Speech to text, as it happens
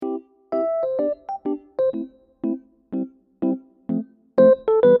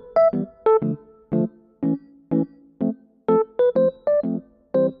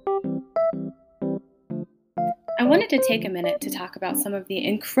wanted to take a minute to talk about some of the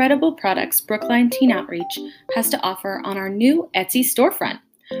incredible products Brookline Teen Outreach has to offer on our new Etsy storefront.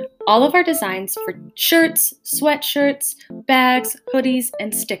 All of our designs for shirts, sweatshirts, bags, hoodies,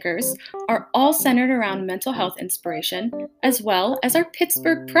 and stickers are all centered around mental health inspiration, as well as our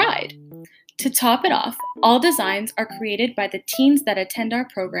Pittsburgh pride. To top it off, all designs are created by the teens that attend our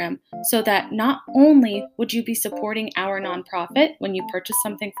program so that not only would you be supporting our nonprofit when you purchase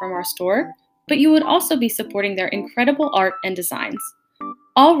something from our store, but you would also be supporting their incredible art and designs.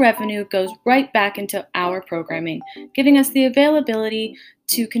 All revenue goes right back into our programming, giving us the availability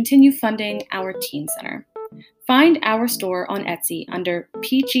to continue funding our teen center. Find our store on Etsy under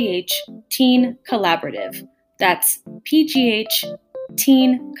PGH Teen Collaborative. That's PGH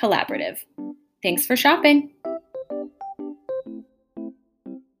Teen Collaborative. Thanks for shopping.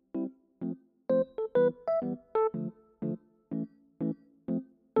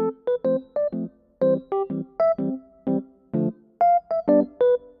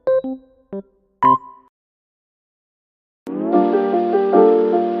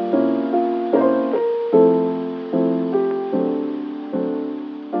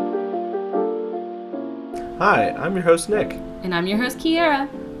 Hi, I'm your host Nick. And I'm your host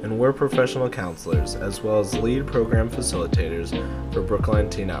Kiera. And we're professional counselors, as well as lead program facilitators for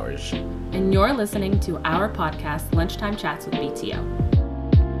Brookline Teen Outreach. And you're listening to our podcast, Lunchtime Chats with BTO.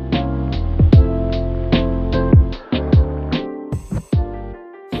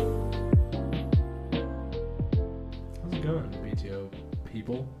 How's it going, BTO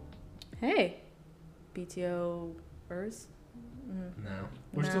people? Hey, BTO-ers? No.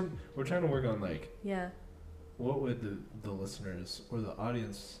 We're trying to work on what would the listeners or the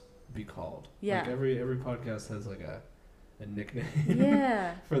audience be called? Yeah. Like every podcast has like a nickname.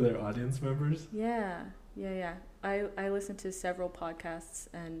 Yeah. For their audience members. Yeah. I listen to several podcasts,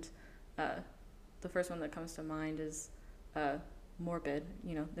 and the first one that comes to mind is Morbid.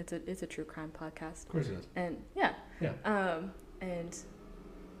 You know, it's a true crime podcast. Of course it is. And and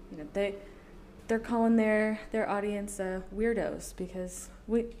you know they're calling their audience weirdos because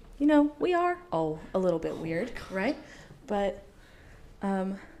we are all a little bit weird, right? But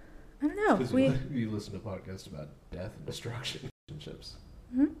I don't know. Because you listen to podcasts about death and destruction, relationships,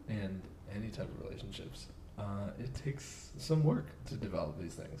 and any type of relationships. It takes some work to develop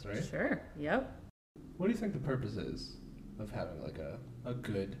these things, right? Sure. Yep. What do you think the purpose is of having like a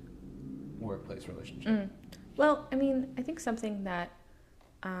good workplace relationship? Well, I mean, I think something that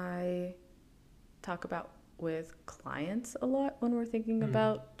I talk about with clients a lot when we're thinking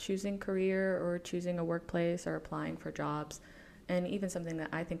about choosing career or choosing a workplace or applying for jobs, and even something that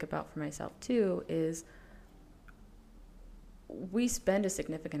I think about for myself too, is we spend a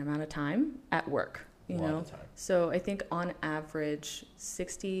significant amount of time at work, you know. So I think on average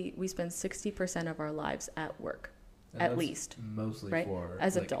we spend 60% of our lives at work, and at least, mostly right? For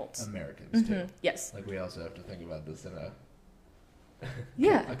as adults, Americans too. Yes. Like we also have to think about this in a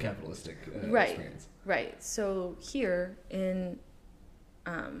a capitalistic experience. Right. So here in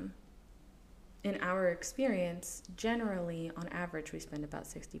our experience, generally on average, we spend about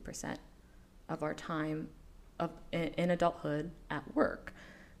 60% of our time in adulthood at work.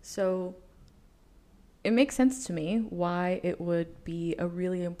 So it makes sense to me why it would be a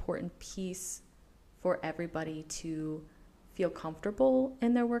really important piece for everybody to feel comfortable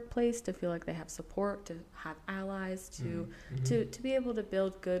in their workplace, to feel like they have support, to have allies, to be able to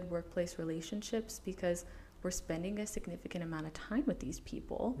build good workplace relationships, because we're spending a significant amount of time with these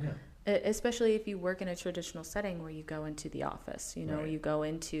people. Yeah. Especially if you work in a traditional setting where you go into the office, you know, right. You go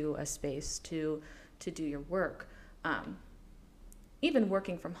into a space to do your work. Even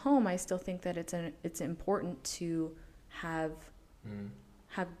working from home, I still think that it's important to have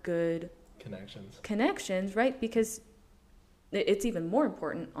good connections, right? Because it's even more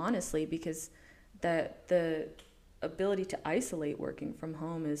important, honestly, because the ability to isolate working from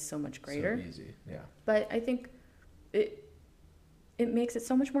home is so much greater. So easy, yeah. But I think it makes it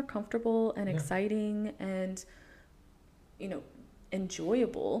so much more comfortable and exciting and, you know,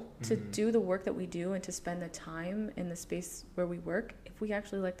 enjoyable to do the work that we do and to spend the time in the space where we work if we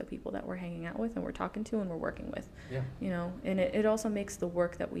actually like the people that we're hanging out with and we're talking to and we're working with. Yeah. You know, and it also makes the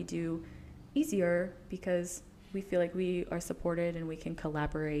work that we do easier because we feel like we are supported and we can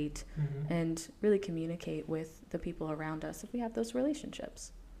collaborate and really communicate with the people around us if we have those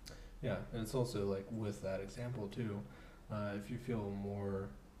relationships. Yeah, and it's also like with that example too, if you feel more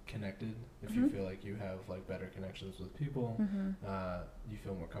connected, if you feel like you have like better connections with people, you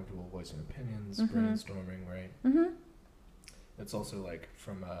feel more comfortable voicing opinions, brainstorming, right? It's also like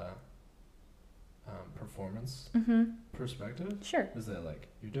from performance perspective. Sure. Is that like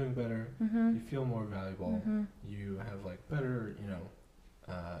you're doing better, you feel more valuable, you have like better,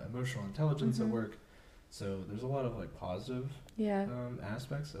 emotional intelligence at work. So there's a lot of like positive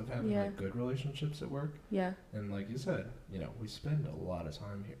aspects of having like good relationships at work. Yeah. And like you said, we spend a lot of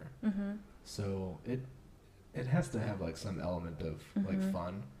time here. So it has to have like some element of like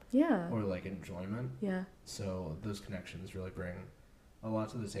fun. Yeah. Or like enjoyment. Yeah. So those connections really bring a lot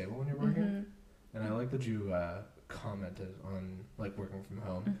to the table when you're working. And I like that you commented on like working from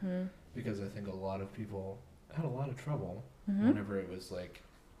home because I think a lot of people had a lot of trouble whenever it was like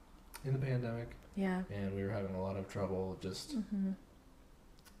in the pandemic. Yeah. And we were having a lot of trouble just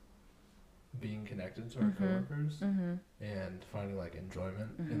being connected to our coworkers and finding like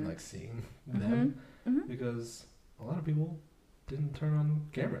enjoyment in like seeing them because a lot of people didn't turn on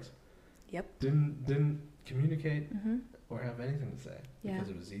cameras. Yep. Didn't communicate or have anything to say because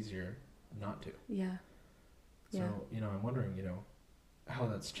it was easier not to. Yeah. So, I'm wondering, how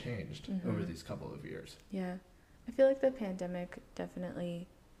that's changed over these couple of years. Yeah. I feel like the pandemic definitely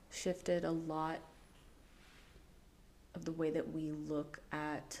shifted a lot of the way that we look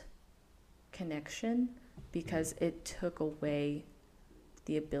at connection because it took away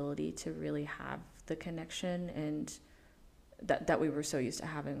the ability to really have the connection and that we were so used to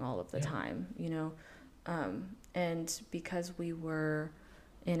having all of the time, and because we were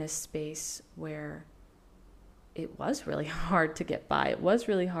in a space where it was really hard to get by, it was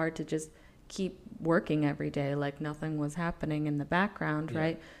really hard to just keep working every day like nothing was happening in the background,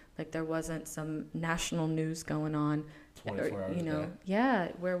 right? Like there wasn't some national news going on 24 hours a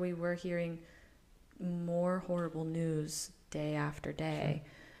day. Where we were hearing more horrible news day after day.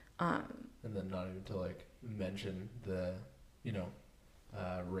 And then not even to like mention the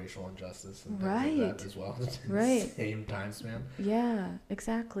racial injustice and things like that as well. Right. Same time span. Yeah,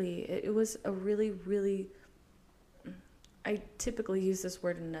 exactly. It was a really, really, I typically use this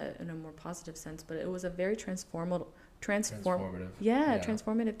word in a more positive sense, but it was a very transformative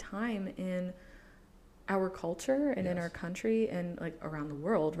time in our culture and in our country and like around the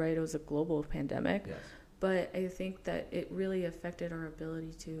world, right? It was a global pandemic. Yes. But I think that it really affected our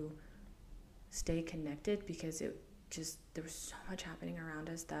ability to stay connected because there was so much happening around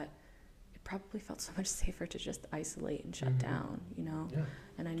us that it probably felt so much safer to just isolate and shut down, Yeah.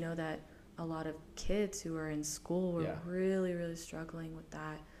 And I know that a lot of kids who are in school were really, really struggling with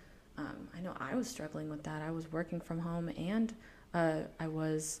that. I know I was struggling with that. I was working from home and I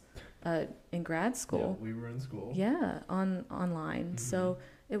was in grad school. Yeah, we were in school. Yeah, online. So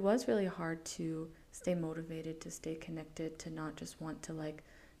it was really hard to stay motivated, to stay connected, to not just want to like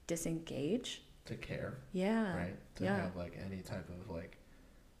disengage. To care. Yeah. Right? To have like any type of like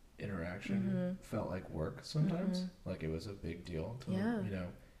interaction felt like work sometimes. Like it was a big deal to,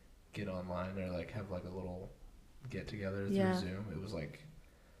 get online or like have like a little get together through Zoom. It was like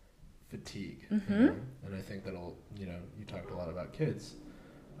fatigue. And I think that'll, you talked a lot about kids.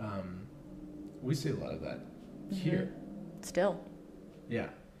 We see a lot of that here. Still. Yeah.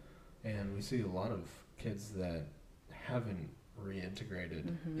 And we see a lot of kids that haven't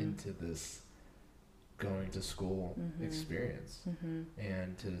reintegrated into this going to school experience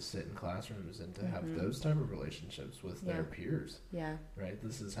and to sit in classrooms and to have those type of relationships with their peers. Yeah. Right?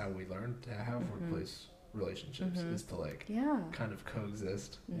 This is how we learn to have workplace relationships is to like kind of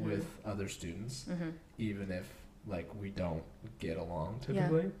coexist with other students even if like we don't get along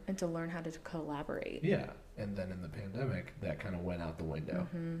typically. And to learn how to collaborate. Yeah. And then in the pandemic, that kind of went out the window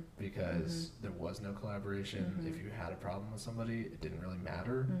because there was no collaboration. If you had a problem with somebody, it didn't really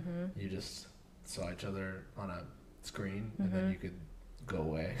matter. You just saw each other on a screen and then you could go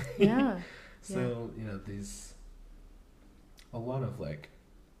away. So, a lot of like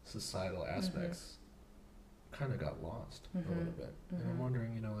societal aspects kind of got lost a little bit. And I'm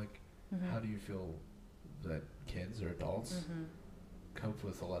wondering, how do you feel that kids or adults cope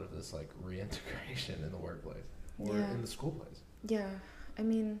with a lot of this like reintegration in the workplace or in the school place? Yeah, I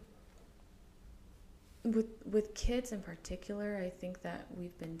mean, with kids in particular, I think that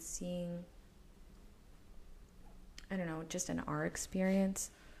we've been seeing, I don't know, just in our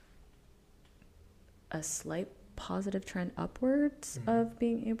experience, a slight positive trend upwards of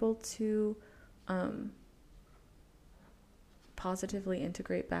being able to positively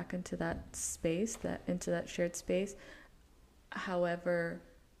integrate back into that space, into that shared space. However,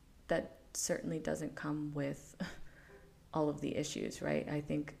 that certainly doesn't come with all of the issues, right? I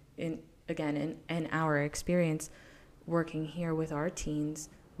think in our experience working here with our teens,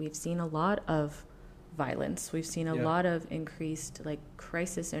 we've seen a lot of violence. We've seen a lot of increased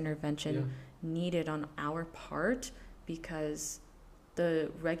crisis intervention needed on our part because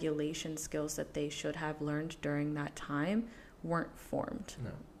the regulation skills that they should have learned during that time weren't formed.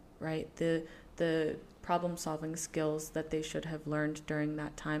 No. Right? The problem solving skills that they should have learned during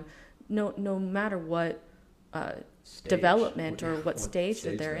that time, no matter what development or what stage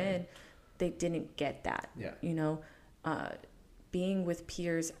that they're in, they didn't get that. Yeah. You know, being with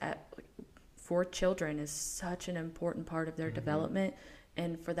peers for children is such an important part of their development,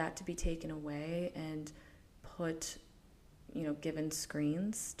 and for that to be taken away and put, you know, given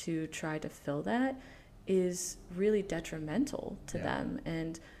screens to try to fill that is really detrimental to them,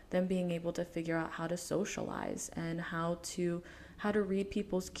 and them being able to figure out how to socialize and how to read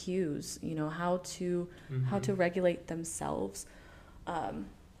people's cues, you know, how to regulate themselves,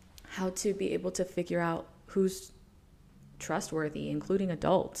 how to be able to figure out who's trustworthy, including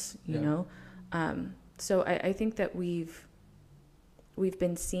adults, you know. So I think that we've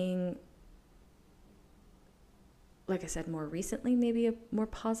been seeing, like I said, more recently, maybe a more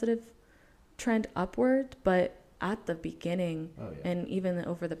positive trend upward, but at the beginning and even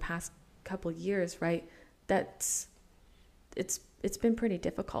over the past couple years, right, it's been pretty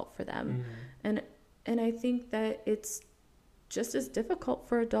difficult for them. And I think that it's just as difficult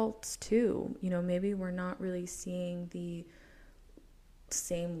for adults too. You know, maybe we're not really seeing the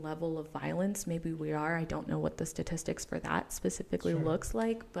same level of violence. Maybe we are. I don't know what the statistics for that specifically looks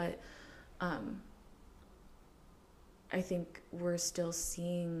like, but I think we're still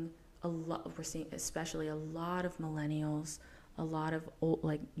seeing especially a lot of millennials, a lot of old,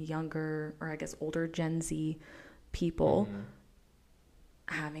 like younger, or I guess older Gen Z people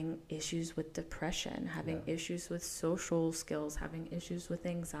having issues with depression, having issues with social skills, having issues with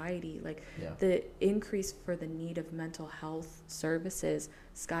anxiety. Like the increase for the need of mental health services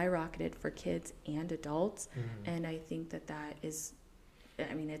skyrocketed for kids and adults. And I think that is,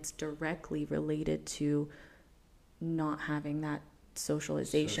 I mean, it's directly related to not having that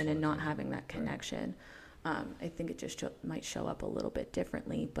socialization and not having that connection. I think it just might show up a little bit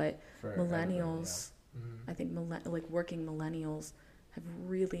differently, but for millennials, I think like working millennials have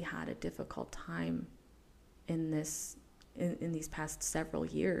really had a difficult time in these past several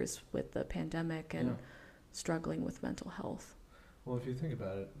years with the pandemic and struggling with mental health. Well, if you think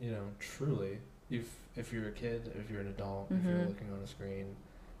about it, you know, truly, if you're a kid, if you're an adult, if you're looking on a screen,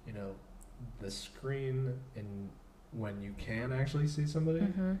 you know, the screen, and when you can actually see somebody,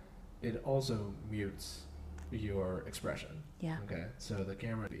 it also mutes your expression. Yeah. Okay. So the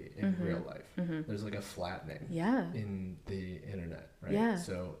camera in real life, there's like a flattening. In the internet, right? Yeah.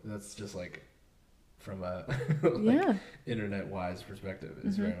 So that's just like from a internet-wise perspective,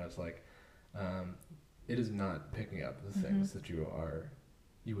 it's very much like it is not picking up the things that you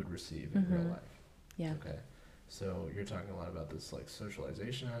would receive in real life. Yeah. Okay. So you're talking a lot about this like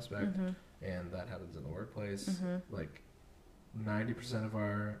socialization aspect, and that happens in the workplace. Like 90% of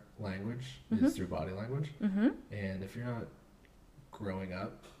our language is through body language, and if you're not growing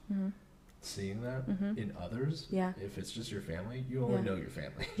up seeing that in others, if it's just your family, you only know your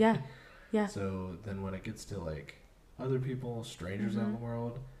family. So then when it gets to like other people, strangers out in the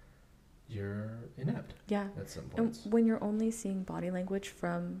world, you're inept at some points. And when you're only seeing body language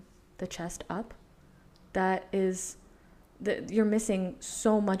from the chest up, that is you're missing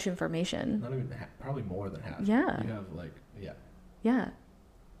so much information. Not even probably more than half. You have like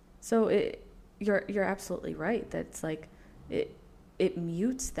so you're absolutely right. That's like it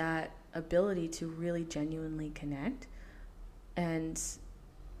mutes that ability to really genuinely connect, and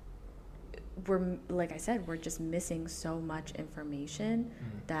we're, like I said, we're just missing so much information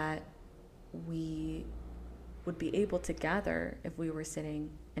that we would be able to gather if we were sitting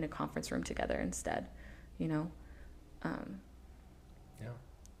in a conference room together instead, you know.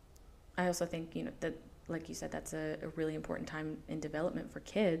 I also think, you know, that, like you said, that's a really important time in development for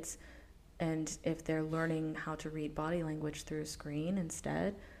kids, and if they're learning how to read body language through a screen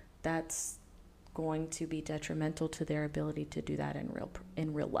instead, that's going to be detrimental to their ability to do that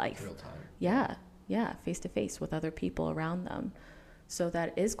in real life. Real time. Yeah, face to face with other people around them. So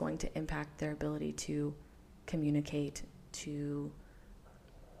that is going to impact their ability to communicate, to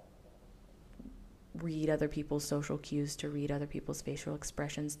read other people's social cues, to read other people's facial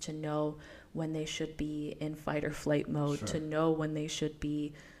expressions, to know when they should be in fight or flight mode, to know when they should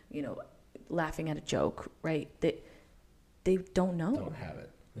be, you know, laughing at a joke, right? They don't know. Don't have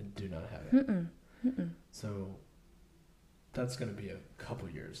it. They do not have it. So that's going to be a couple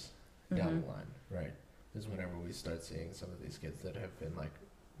years down the line, right? Is whenever we start seeing some of these kids that have been like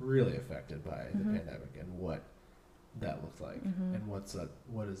really affected by the pandemic, and what that looks like, and what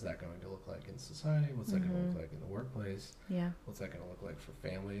is that going to look like in society? What's that going to look like in the workplace? What's that going to look like for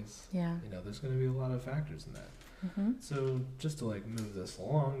families? You know, there's going to be a lot of factors in that. Mm-hmm. So just to like move this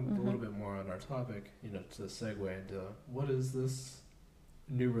along Mm-hmm. a little bit more on our topic, to segue into what is this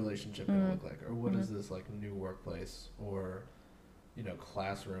new relationship going to Mm-hmm. look like, or what Mm-hmm. is this like new workplace or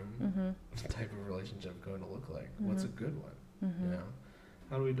classroom Mm-hmm. type of relationship going to look like? Mm-hmm. What's a good one? Mm-hmm.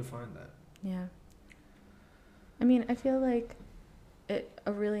 How do we define that? Yeah. I mean, I feel like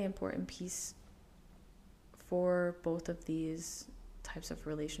a really important piece for both of these types of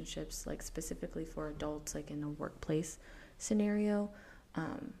relationships, like specifically for adults, like in a workplace scenario,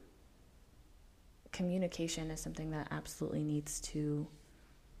 communication is something that absolutely needs to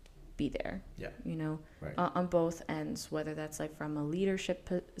be there. Yeah. Right. On both ends, whether that's like from a leadership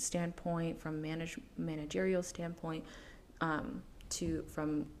standpoint, from managerial from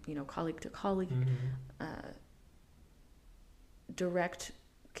colleague to colleague. Mm-hmm. Direct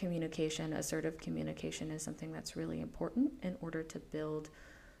communication, assertive communication is something that's really important in order to build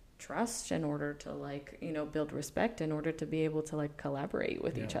trust, in order to build respect, in order to be able to collaborate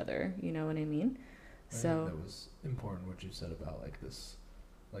with each other. You know what I mean? I think that was important what you said about this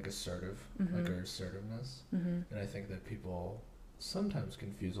assertive, mm-hmm. or assertiveness. Mm-hmm. And I think that people sometimes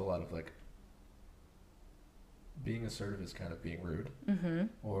confuse a lot of being assertive is kind of being rude, mm-hmm.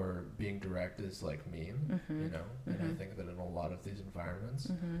 or being direct is mean, mm-hmm. and mm-hmm. I think that in a lot of these environments,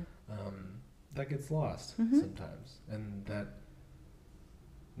 mm-hmm. that gets lost mm-hmm. sometimes, and that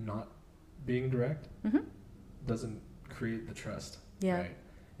not being direct mm-hmm. doesn't create the trust. Yeah. Right?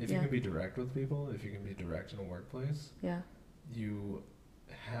 If you can be direct with people, if you can be direct in a workplace, you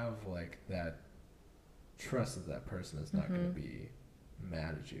have that trust that person is not mm-hmm. going to be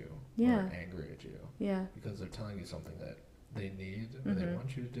mad at you or angry at you, because they're telling you something that they need, or they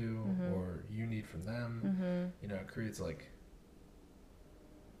want you to do, mm-hmm. or you need from them. Mm-hmm. It creates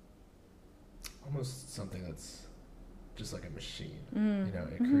almost something that's just like a machine. It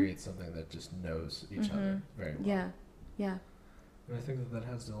mm-hmm. creates something that just knows each mm-hmm. other very well. Yeah. And I think that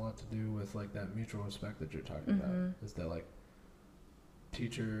has a lot to do with that mutual respect that you're talking mm-hmm. about. Is that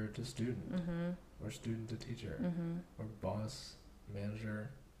teacher to student, mm-hmm. or student to teacher, mm-hmm. or boss,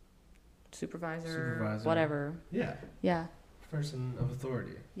 manager, supervisor, whatever. Yeah. Person of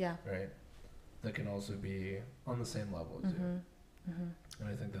authority. Yeah. Right? That can also be on the same level as mm-hmm. you. Mm-hmm. And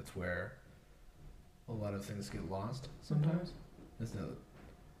I think that's where a lot of things get lost sometimes. Mm-hmm. Is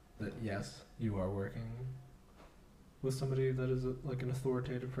that yes, you are working with somebody that is an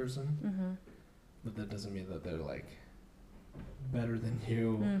authoritative person, mm-hmm. but that doesn't mean that they're better than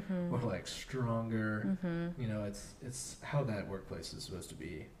you, mm-hmm. or stronger. Mm-hmm. It's how that workplace is supposed to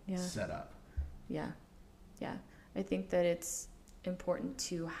be set up. Yeah. I think that it's important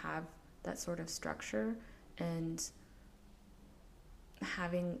to have that sort of structure, and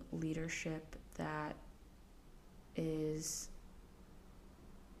having leadership that is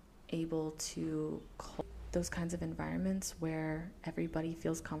able to those kinds of environments where everybody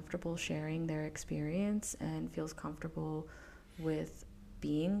feels comfortable sharing their experience and feels comfortable with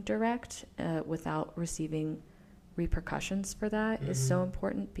being direct without receiving repercussions for that is so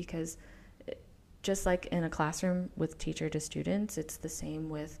important, because just like in a classroom with teacher to students, it's the same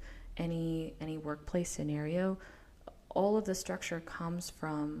with any workplace scenario. All of the structure comes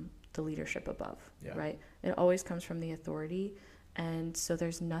from the leadership above, right? It always comes from the authority, and so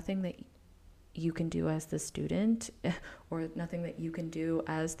there's nothing that you can do as the student or nothing that you can do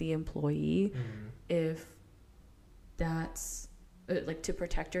as the employee if that's to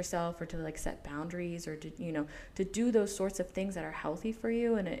protect yourself, or to set boundaries, or to do those sorts of things that are healthy for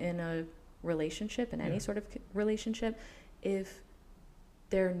you in a relationship, in any sort of relationship, if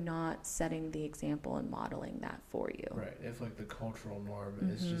they're not setting the example and modeling that for you. Right. If the cultural norm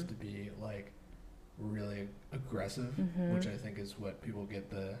is just to be really aggressive, which I think is what people get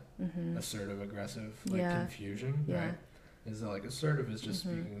the assertive aggressive confusion, right? Is that assertive is just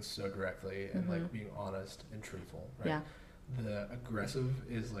speaking so directly and being honest and truthful, right? Yeah. The aggressive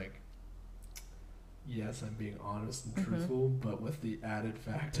is yes, I'm being honest and truthful, but with the added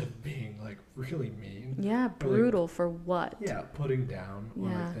fact of being really mean. Yeah, brutal for what? Yeah, putting down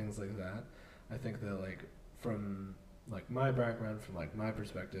or things like that. I think that from my background, from my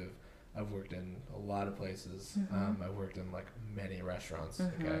perspective, I've worked in a lot of places. I've worked in many restaurants,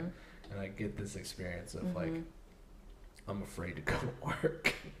 okay? And I get this experience of I'm afraid to go to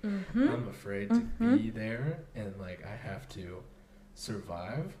work. I'm afraid to be there, and I have to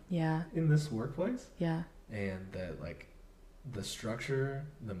survive in this workplace. Yeah. And that the structure,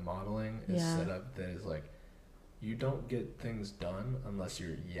 the modeling is set up that is you don't get things done unless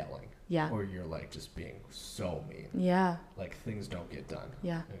you're yelling. Yeah. Or you're just being so mean. Yeah. Things don't get done.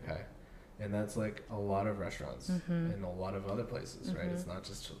 Yeah. Okay. And that's a lot of restaurants and a lot of other places, right? It's not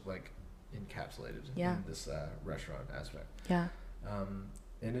just encapsulated Yeah. in this restaurant aspect. Yeah. And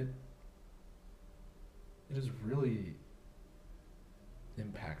it is really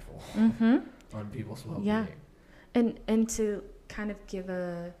impactful Mm-hmm. on people's well-being. Yeah. And to kind of give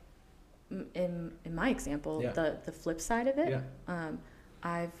in my example, Yeah. the flip side of it, Yeah.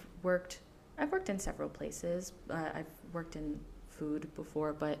 I've worked in several places. I've worked in food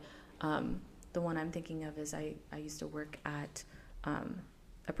before, but the one I'm thinking of is I used to work at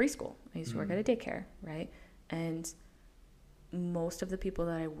a preschool. I used to work at a daycare, right? And most of the people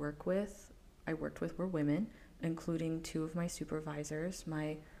that I worked with were women, including two of my supervisors.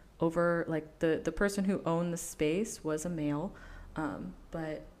 The person who owned the space was a male,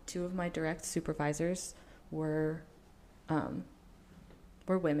 but two of my direct supervisors were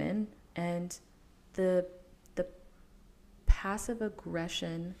women, and the passive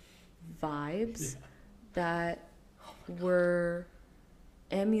aggression vibes that were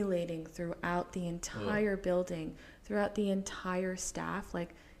emulating throughout the entire building, throughout the entire staff,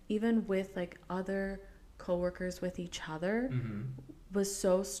 like even with like other coworkers with each other, was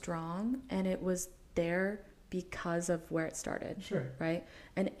so strong, and it was there because of where it started. Sure. Right?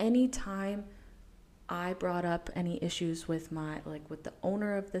 And anytime I brought up any issues with with the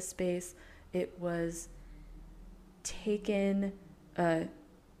owner of the space, it was taken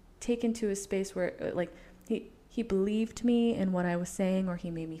to a space where like he believed me in what I was saying, or he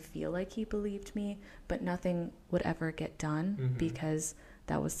made me feel like he believed me, but nothing would ever get done because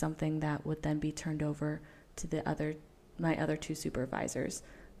that was something that would then be turned over to my other two supervisors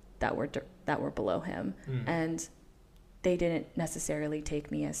that were below him, and they didn't necessarily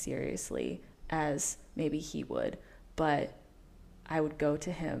take me as seriously as maybe he would, but I would go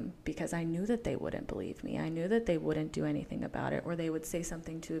to him because I knew that they wouldn't believe me. I knew that they wouldn't do anything about it, or they would say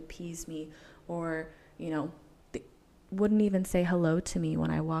something to appease me, or they wouldn't even say hello to me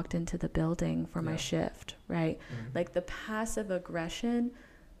when I walked into the building for my shift, right? Like the passive aggression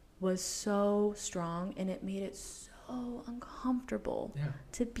was so strong, and it made it so uncomfortable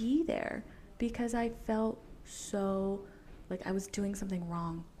to be there, because I felt so like I was doing something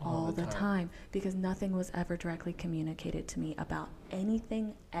wrong all the time, because nothing was ever directly communicated to me about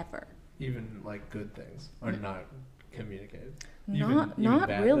anything ever. Even like good things are not communicated. Not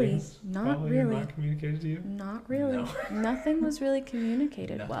bad really. things Not really. Not communicated to you? Not really. No. Nothing was really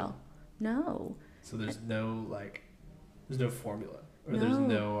communicated well. No. So there's no formula, or No. there's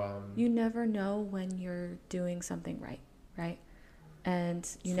no You never know when you're doing something right? And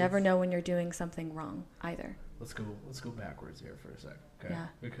you never know when you're doing something wrong either. Let's go backwards here for a sec, okay? Yeah.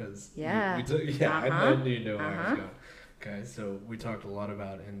 Because Yeah. I knew you know where I was going. Okay, so we talked a lot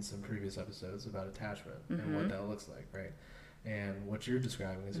about in some previous episodes about attachment and what that looks like, right? And what you're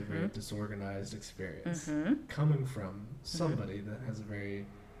describing is a very disorganized experience coming from somebody that has a very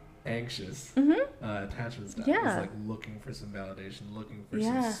anxious attachment style. Yeah. It's like looking for some validation, looking for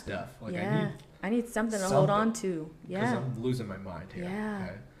some stuff. Like I need something to hold on to. Because I'm losing my mind here. Yeah.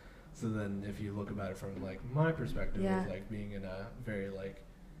 Okay? So then if you look about it from like my perspective of like being in a very like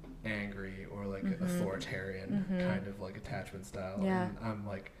angry or like authoritarian kind of like attachment style, and I'm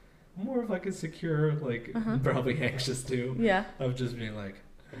like more of like a secure, like probably anxious too, of just being like,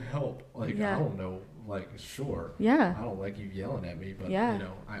 help, like I don't know, like sure, I don't like you yelling at me, but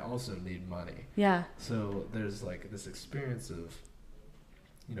I also need money. So there's like this experience of,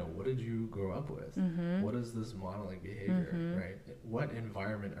 what did you grow up with? What is this modeling behavior, right? What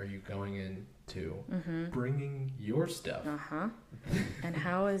environment are you going into, bringing your stuff? And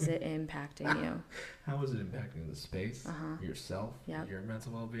how is it impacting you? How is it impacting the space, yourself, your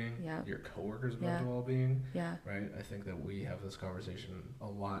mental well-being, your coworkers' mental well-being, right? I think that we have this conversation a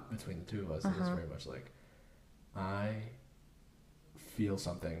lot between the two of us, and it's very much like, I feel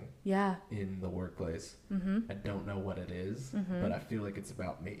something in the workplace. I don't know what it is, but I feel like it's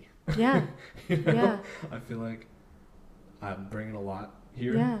about me. I feel like I'm bringing a lot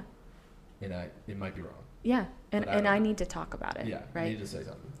here, and it might be wrong. And I need to talk about it. Right? I need to say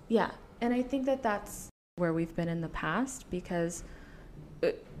something. And I think that that's where we've been in the past, because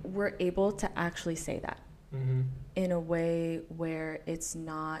we're able to actually say that in a way where it's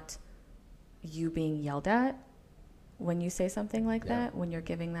not you being yelled at when you say something like that, when you're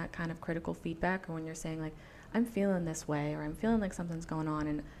giving that kind of critical feedback, or when you're saying like, I'm feeling this way, or I'm feeling like something's going on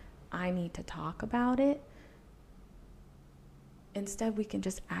and I need to talk about it. Instead, we can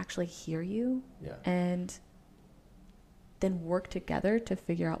just actually hear you and then work together to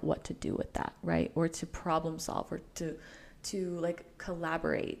figure out what to do with that, right? Or to problem solve, or to like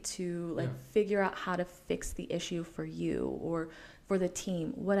collaborate, to like figure out how to fix the issue for you or for the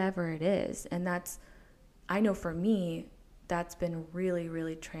team, whatever it is. And I know for me, that's been really,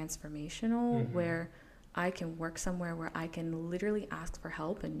 really transformational, where I can work somewhere where I can literally ask for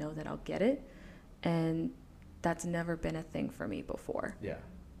help and know that I'll get it. And that's never been a thing for me before. Yeah.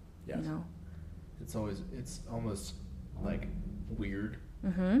 Yes. You know? It's almost like weird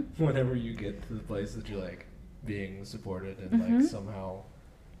whenever you get to the place that you're like being supported and like somehow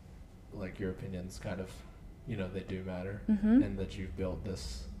like your opinions kind of, you know, they do matter, and that you've built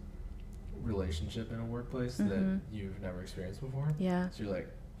this relationship in a workplace that you've never experienced before. Yeah. So you're like,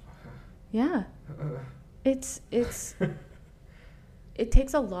 yeah. It's it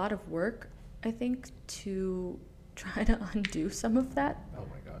takes a lot of work, I think, to try to undo some of that oh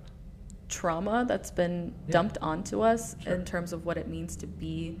my God, trauma that's been dumped onto us in terms of what it means to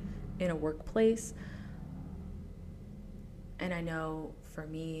be in a workplace. And I know for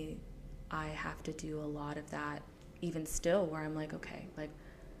me, I have to do a lot of that even still, where I'm like, okay, like,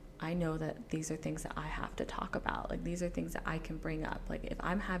 I know that these are things that I have to talk about. Like, these are things that I can bring up. Like, if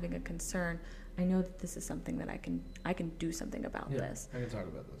I'm having a concern, I know that this is something that I can do something about this. I can talk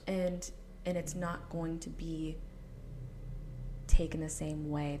about this. And it's not going to be taken the same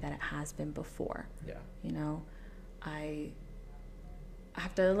way that it has been before. Yeah. You know, I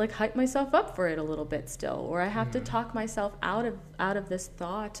have to like hype myself up for it a little bit still, or I have to talk myself out of this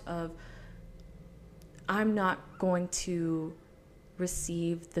thought of I'm not going to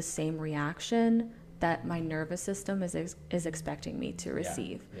receive the same reaction that my nervous system is expecting me to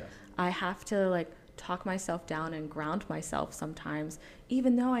receive. Yeah. I have to like talk myself down and ground myself sometimes,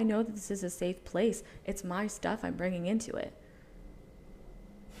 even though I know that this is a safe place. It's my stuff I'm bringing into it.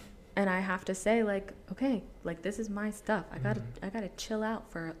 And I have to say, like, okay, like, this is my stuff. I gotta chill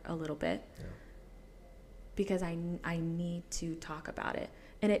out for a little bit, because I need to talk about it.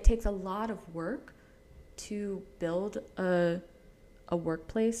 And it takes a lot of work to build a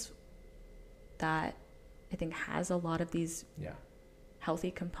workplace that I think has a lot of these healthy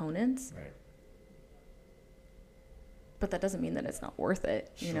components. Right. But that doesn't mean that it's not worth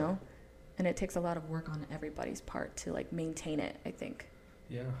it, you know? And it takes a lot of work on everybody's part to like maintain it, I think.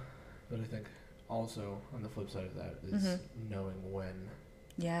 Yeah. But I think also on the flip side of that is knowing when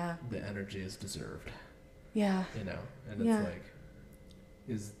the energy is deserved. Yeah. You know? And it's like,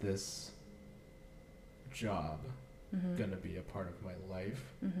 is this job going to be a part of my life?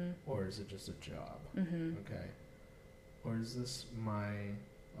 Or is it just a job? Okay. Or is this my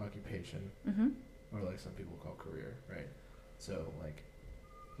occupation? Or like some people call career, right? So like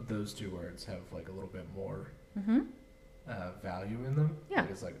those two words have like a little bit more value in them. Yeah.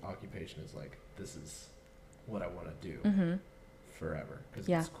 Because like occupation is like, this is what I want to do forever because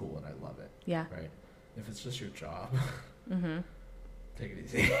it's cool and I love it. Yeah. Right. If it's just your job, take it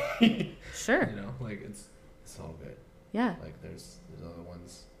easy. Sure. You know, like it's all good. Yeah. Like there's other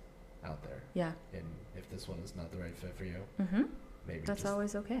ones out there. Yeah. And if this one is not the right fit for you, maybe that's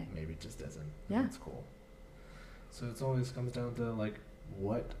always okay. Maybe it just isn't. Yeah. It's cool. So it always comes down to like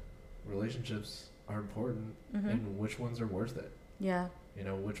what relationships are important and which ones are worth it. Yeah. You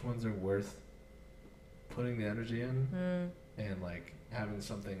know, which ones are worth putting the energy in and like having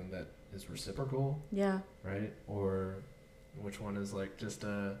something that is reciprocal. Yeah. Right? Or which one is like just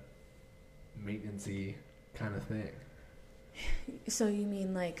a maintenance-y kind of thing. So you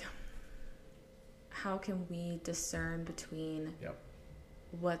mean like, how can we discern between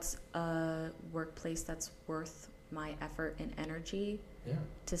what's a workplace that's worth my effort and energy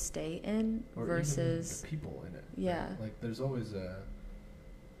to stay in or versus even the people in it? Yeah. Right? Like there's always a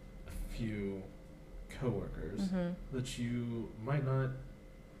few coworkers that you might not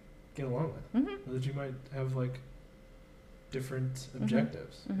get along with, or that you might have like different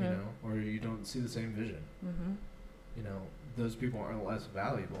objectives, you know, or you don't see the same vision. You know, those people aren't less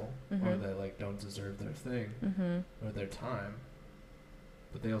valuable, or they like don't deserve their thing or their time,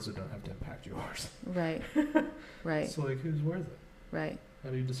 but they also don't have to impact yours. Right. Right. So like, who's worth it? Right. How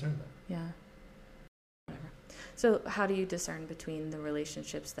do you discern that? Yeah. So how do you discern between the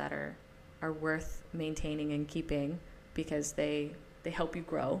relationships that are worth maintaining and keeping because they help you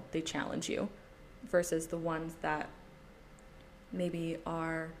grow, they challenge you, versus the ones that maybe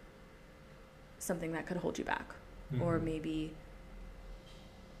are something that could hold you back or maybe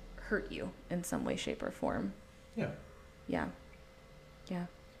hurt you in some way, shape, or form? Yeah. Yeah. Yeah.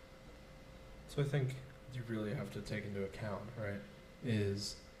 So I think you really have to take into account, right,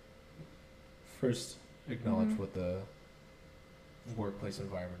 is first acknowledge what the workplace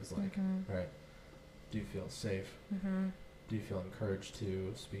environment is like, right? Do you feel safe? Do you feel encouraged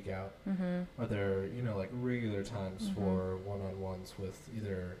to speak out? Are there, you know, like regular times for one-on-ones with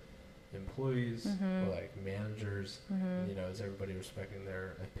either employees or like managers? And, you know, is everybody respecting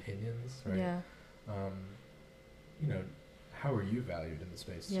their opinions, right? Yeah. You know, how are you valued in the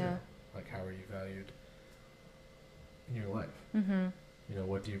space too? Like, how are you valued in your life? Mm-hmm. You know,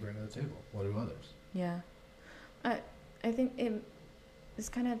 what do you bring to the table? What do others? Yeah. I think this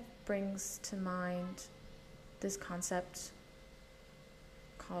kind of brings to mind this concept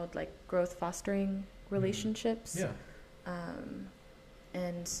called like growth fostering relationships. Yeah.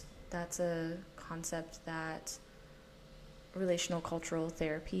 And that's a concept that relational cultural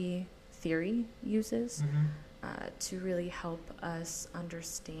therapy theory uses to really help us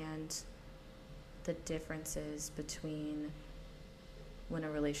understand the differences between when a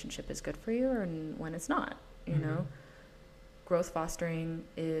relationship is good for you and when it's not. You know, growth fostering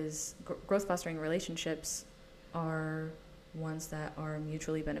relationships are ones that are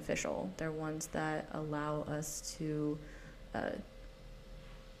mutually beneficial. They're ones that allow us to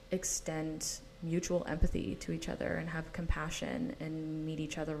extend mutual empathy to each other and have compassion and meet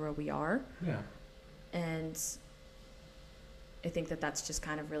each other where we are. Yeah. And I think that that's just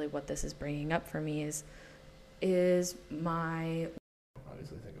kind of really what this is bringing up for me is my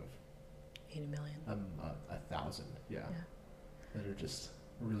Obviously think of 80 million. 1,000. Yeah. That are just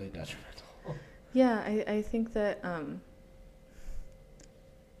really detrimental. Yeah, I think that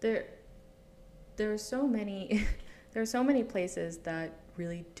there are so many there are so many places that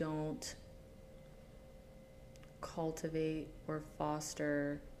really don't cultivate or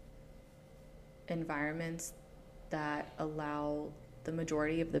foster environments that allow the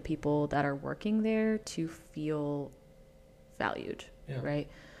majority of the people that are working there to feel valued, right?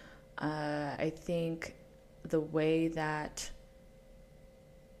 I think the way that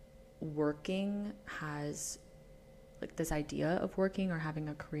working has, like, this idea of working or having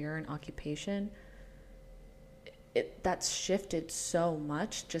a career and occupation, that's shifted so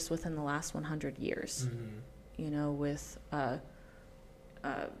much just within the last 100 years. You know, with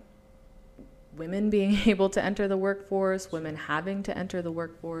women being able to enter the workforce, women having to enter the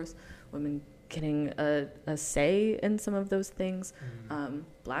workforce, women getting a say in some of those things,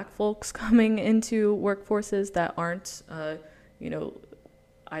 Black folks coming into workforces that aren't, you know,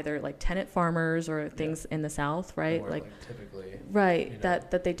 either like tenant farmers or things in the South, right? Like typically, right, you know,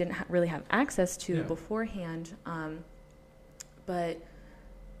 that they didn't really have access to beforehand. But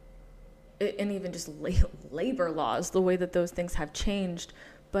and even just labor laws, the way that those things have changed.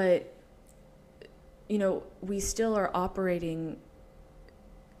 But, you know, we still are operating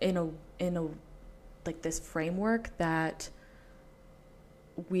in a like this framework that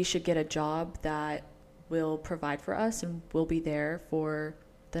we should get a job that will provide for us and will be there for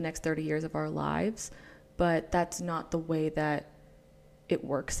the next 30 years of our lives. But that's not the way that it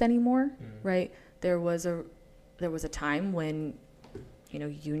works anymore, right? There was a time when, you know,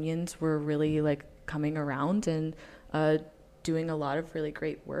 unions were really like coming around and doing a lot of really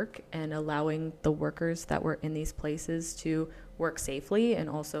great work and allowing the workers that were in these places to work safely and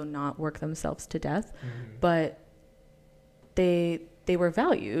also not work themselves to death. But they were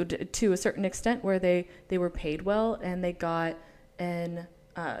valued to a certain extent where they were paid well and they got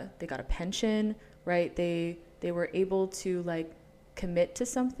a pension, right? They were able to like commit to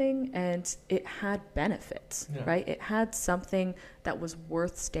something and it had benefits, right? It had something that was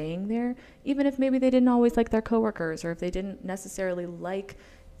worth staying there, even if maybe they didn't always like their coworkers or if they didn't necessarily like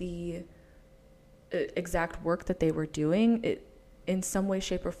the exact work that they were doing. It, in some way,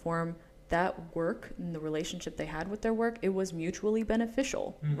 shape, or form, that work and the relationship they had with their work, it was mutually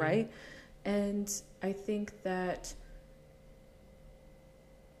beneficial, right? And I think that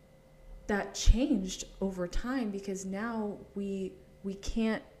changed over time because now we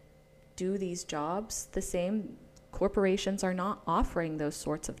can't do these jobs the same. Corporations are not offering those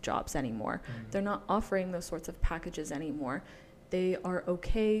sorts of jobs anymore. They're not offering those sorts of packages anymore. They are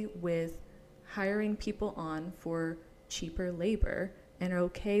okay with hiring people on for cheaper labor and are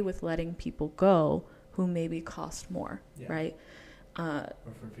okay with letting people go who maybe cost more, right? Or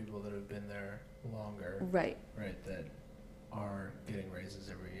for people that have been there longer, right, that are getting raises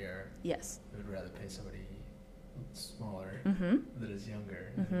every year. Yes. They would rather pay somebody smaller that is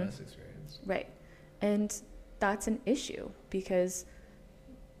younger and less experienced. Right. And that's an issue because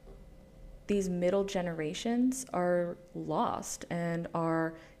these middle generations are lost and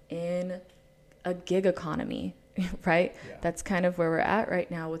are in a gig economy, right? Yeah. That's kind of where we're at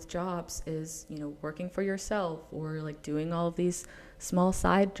right now with jobs is, you know, working for yourself or like doing all of these small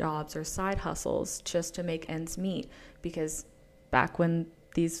side jobs or side hustles just to make ends meet. Because back when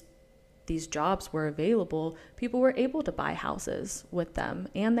these jobs were available, people were able to buy houses with them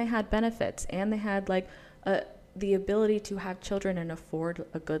and they had benefits and they had like the ability to have children and afford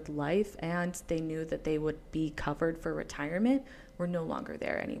a good life, and they knew that they would be covered for retirement. Were no longer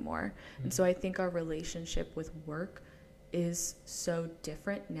there anymore. And so I think our relationship with work is so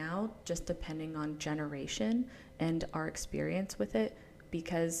different now, just depending on generation and our experience with it,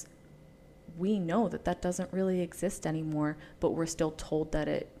 because we know that that doesn't really exist anymore, but we're still told that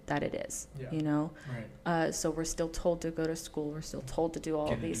it is, you know? Right. So we're still told to go to school. We're still told to do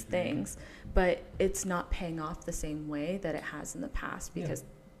all of these things, but it's not paying off the same way that it has in the past, because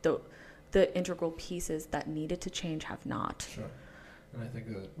the integral pieces that needed to change have not. Sure. And I think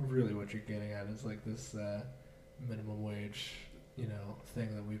that really what you're getting at is like this minimum wage, you know,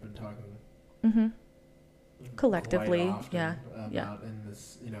 thing that we've been talking collectively, about in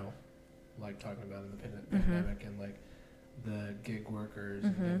this, you know, like talking about in the pandemic and like the gig workers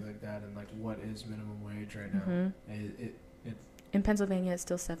and things like that, and like what is minimum wage right now? It's in Pennsylvania, it's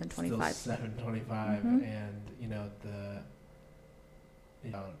still $7.25. Still $7.25, and you know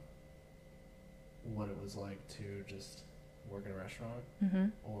what it was like to just work in a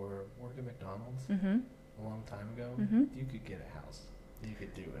restaurant or work at McDonald's a long time ago. You could get a house. You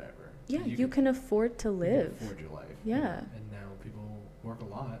could do whatever. Yeah, you can afford to live. You can afford your life. Yeah. You know? And now people work a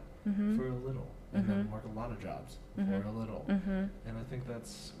lot for a little, and then work a lot of jobs for a little. And I think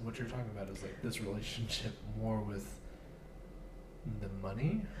that's what you're talking about, is like this relationship more with the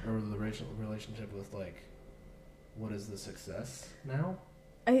money, or the relationship with like, what is the success now?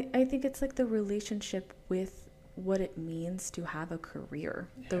 I think it's like the relationship with what it means to have a career,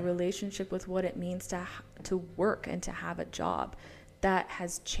 the relationship with what it means to work and to have a job. That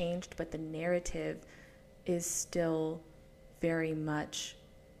has changed, but the narrative is still very much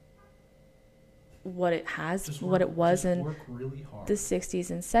what it was in really the 60s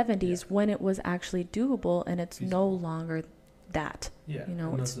and 70s when it was actually doable, and it's no longer that. Yeah, you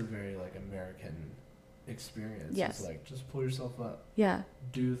know, and that's a very like American experience. Yes. It's like, just pull yourself up. Yeah.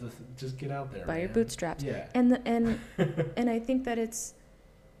 Just get out there. By your man. bootstraps. Yeah. And and I think that it's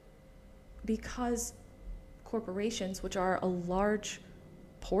because corporations, which are a large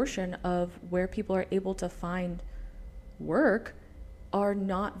portion of where people are able to find work, are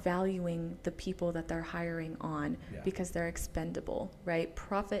not valuing the people that they're hiring on because they're expendable, right?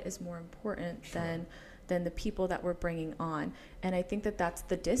 Profit is more important than the people that we're bringing on. And I think that that's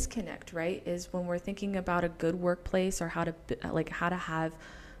the disconnect, right? Is when we're thinking about a good workplace, or how to have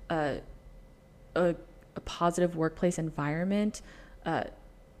a positive workplace environment,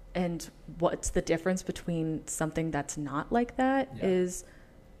 and what's the difference between something that's not like that is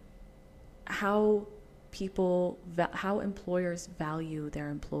how employers value their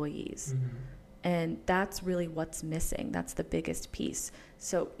employees. And that's really what's missing. That's the biggest piece.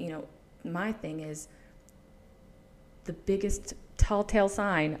 So, you know, my thing is, the biggest telltale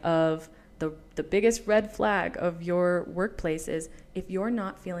sign of the biggest red flag of your workplace is if you're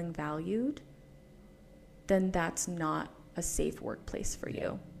not feeling valued, then that's not a safe workplace for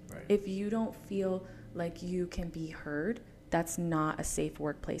you. Right. If you don't feel like you can be heard, that's not a safe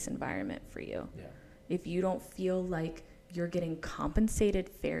workplace environment for you. Yeah. If you don't feel like you're getting compensated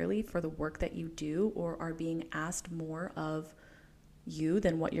fairly for the work that you do, or are being asked more of you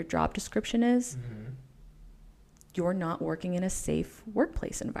than what your job description is, you're not working in a safe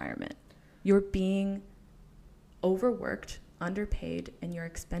workplace environment. You're being overworked, underpaid, and you're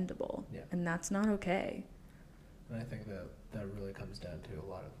expendable. Yeah. And that's not okay. And I think that really comes down to a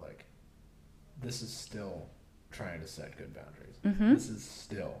lot of like, this is still trying to set good boundaries. This is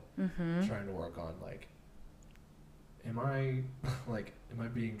still trying to work on like, am I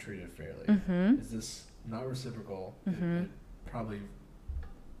being treated fairly? Is this not reciprocal? It probably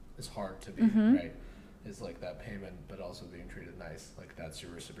is hard to be, right? Is like that payment, but also being treated nice. Like that's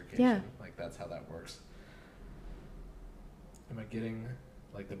your reciprocation. Yeah. Like that's how that works. Am I getting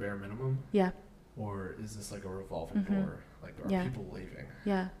like the bare minimum? Yeah. Or is this like a revolving door? Like, are people leaving?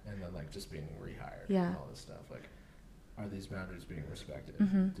 Yeah. And then like just being rehired Yeah. and all this stuff. Like, are these boundaries being respected?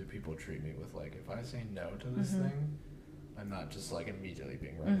 Do people treat me with like, if I say no to this thing, I'm not just like immediately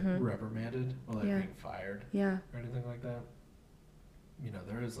being reprimanded or like being fired or anything like that? You know,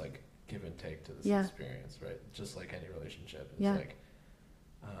 there is like give and take to this experience, right? Just like any relationship. It's like,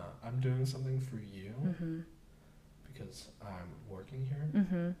 I'm doing something for you because I'm working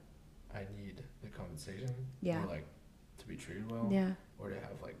here. I need the compensation, or like to be treated well, or to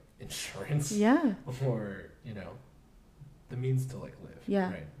have like insurance, or you know, the means to like live,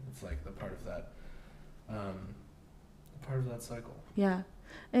 right? It's like the part of that cycle. Yeah,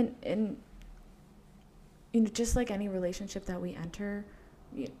 and you know, just like any relationship that we enter,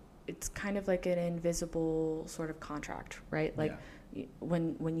 it's kind of like an invisible sort of contract, right? Like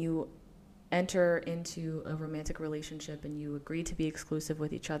when you enter into a romantic relationship and you agree to be exclusive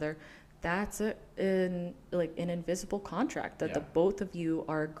with each other, that's an invisible contract that the both of you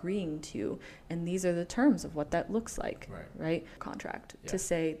are agreeing to, and these are the terms of what that looks like, right? Contract to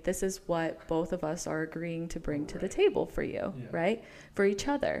say this is what both of us are agreeing to bring to the table for you, right? For each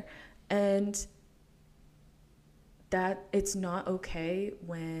other. And that it's not okay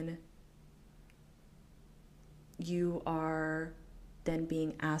when you are then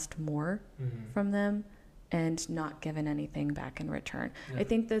being asked more from them and not given anything back in return. I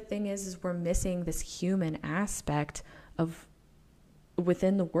think the thing is we're missing this human aspect of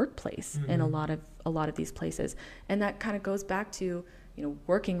within the workplace in a lot of these places. And that kind of goes back to, you know,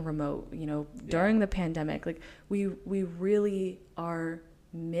 working remote, you know, during the pandemic. Like we really are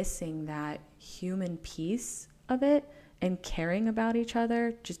missing that human piece of it and caring about each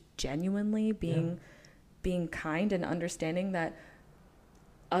other, just genuinely being kind and understanding that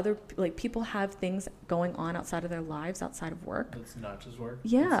other people have things going on outside of their lives, outside of work. It's not just work.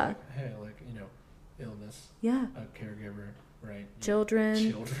 Yeah. It's like, hey, like, you know, illness. Yeah. A caregiver, right?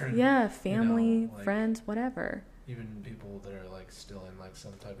 Children. Yeah. Family, you know, like, friends, whatever. Even people that are like still in like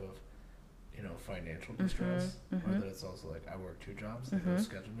some type of, you know, financial distress. Whether it's also like I work 2 jobs, they go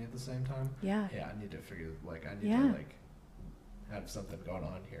schedule me at the same time. Yeah. Yeah. I need to figure I need to like have something going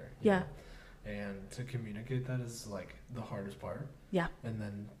on here. You know? And to communicate that is like the hardest part. Yeah. And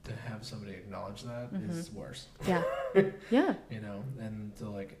then to have somebody acknowledge that is worse. Yeah. Yeah. You know, and to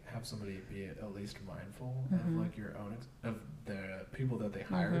like have somebody be at least mindful of like your own, of the people that they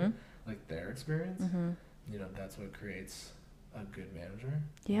hired, like their experience. You know, that's what creates a good manager.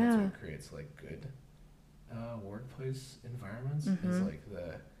 Yeah. That's what creates like good workplace environments is like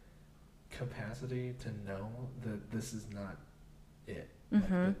the capacity to know that this is not it.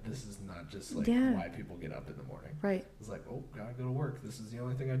 Like this is not just like why people get up in the morning. Right. It's like, oh, gotta go to work. This is the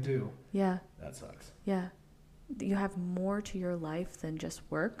only thing I do. Yeah. That sucks. Yeah. You have more to your life than just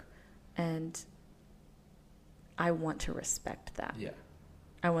work, and I want to respect that. Yeah.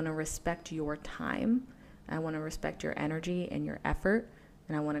 I want to respect your time. I want to respect your energy and your effort,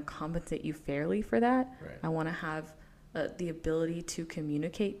 and I want to compensate you fairly for that. Right. I want to have the ability to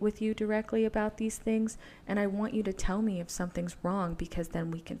communicate with you directly about these things, and I want you to tell me if something's wrong, because then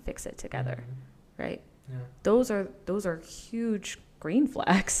we can fix it together. Right? Yeah. Those are huge green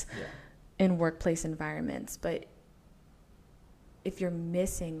flags in workplace environments. But if you're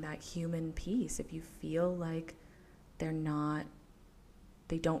missing that human piece, if you feel like they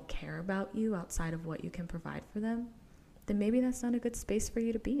don't care about you outside of what you can provide for them, then maybe that's not a good space for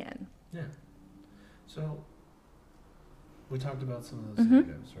you to be in. Yeah. So we talked about some of those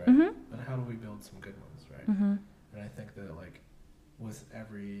negatives, right? But how do we build some good ones, right? And I think that like with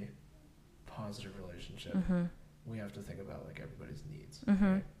every positive relationship, we have to think about like everybody's needs,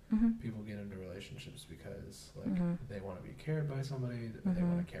 right? People get into relationships because like they want to be cared by somebody, they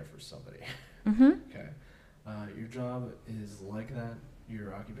want to care for somebody. Okay. Your job is like that.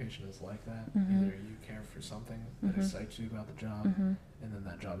 Your occupation is like that. Either you care for something that excites you about the job, and then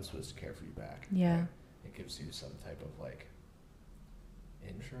that job is supposed to care for you back. Yeah. Right? It gives you some type of like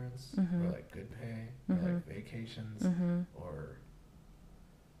insurance or like good pay or like vacations or,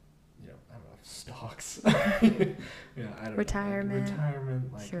 you know, I don't know, stocks. You know, I don't retirement. Know, like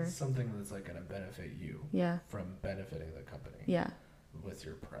retirement, like something that's like going to benefit you from benefiting the company. Yeah. With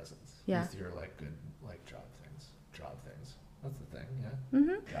your presence. Yeah. With your like good like job things. That's the thing.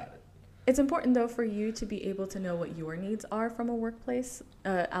 Yeah. Got it. It's important though for you to be able to know what your needs are from a workplace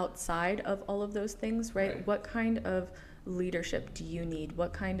outside of all of those things, right? What kind of leadership do you need?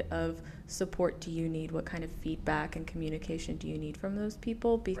 What kind of support do you need? What kind of feedback and communication do you need from those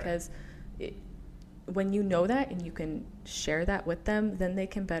people? Because when you know that and you can share that with them, then they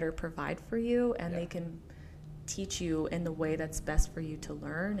can better provide for you, and they can teach you in the way that's best for you to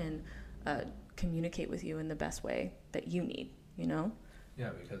learn and communicate with you in the best way that you need, you know?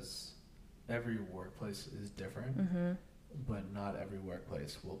 Yeah, because every workplace is different, but not every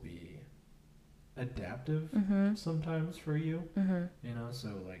workplace will be adaptive sometimes for you. You know, so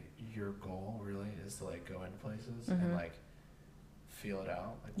like your goal really is to like go into places and like feel it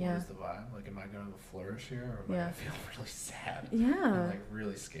out. Like what is the vibe? Like am I going to flourish here, or am I going to feel really sad? Yeah. And like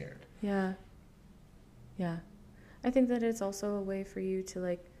really scared. Yeah. Yeah. I think that it's also a way for you to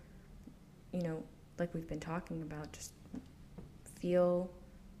like, you know, like we've been talking about, just feel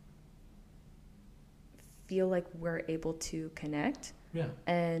like we're able to connect. Yeah.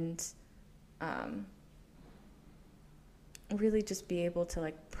 And really just be able to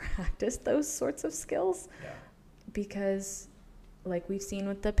like practice those sorts of skills. Yeah. Because like we've seen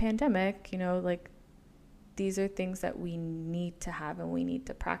with the pandemic, you know, like these are things that we need to have and we need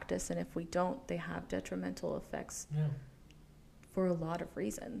to practice, and if we don't, they have detrimental effects for a lot of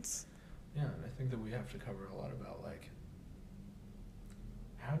reasons. Yeah, and I think that we have to cover a lot about, like,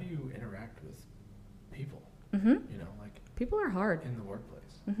 how do you interact with people? Mm-hmm. You know, like, people are hard. in the workplace.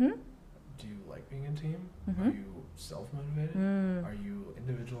 Mm-hmm. Do you like being in team? Mm-hmm. Are you self-motivated? Are you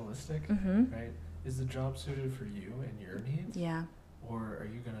individualistic? Mm-hmm. Right? Is the job suited for you and your needs? Yeah. Or are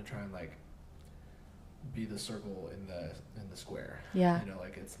you gonna try and, like, be the circle in the square? Yeah. You know,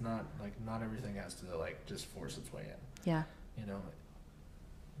 like, it's not like, not everything has to, like, just force its way in. Yeah. You know,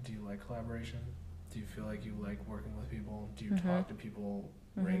 do you like collaboration? Do you feel like you like working with people? Do you Mm-hmm. talk to people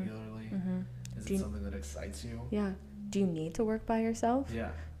Mm-hmm. regularly? Mm-hmm. Is Do it you- something that excites you? Yeah. Do you need to work by yourself? Yeah.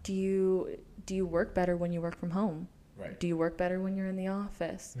 Do you work better when you work from home? Right. Do you work better when you're in the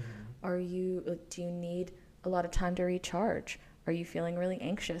office? Mm-hmm. Do you need a lot of time to recharge? Are you feeling really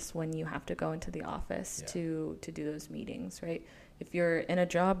anxious when you have to go into the office to do those meetings, right? If you're in a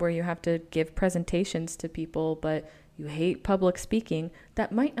job where you have to give presentations to people, but you hate public speaking,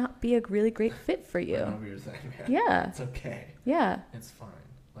 that might not be a really great fit for you. Might not be your thing, Yeah. It's okay. Yeah. It's fine.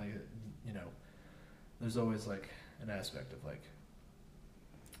 Like, you know, there's always, like, an aspect of, like,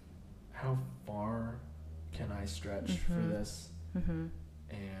 how far can I stretch for Mhm. this? Mm-hmm.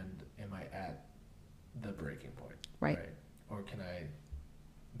 And am I at the breaking point? Right. Or can I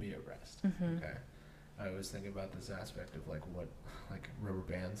be at rest? Mhm. Okay. I always think about this aspect of, like, what, like, rubber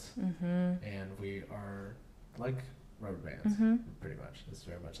bands. Mm-hmm. And we are like rubber bands, Mm-hmm. pretty much. It's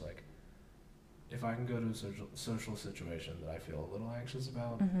very much like, if I can go to a social situation that I feel a little anxious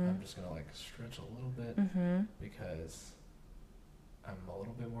about, Mhm. I'm just going to, like, stretch a little bit Mm-hmm. because I'm a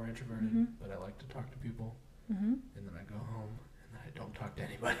little bit more introverted, Mhm. but I like to talk to people. Mm-hmm. And then I go home and I don't talk to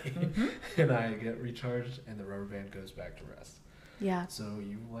anybody. Mhm. And I get recharged and the rubber band goes back to rest. Yeah. So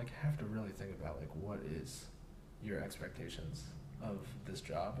you, like, have to really think about, like, what is your expectations of this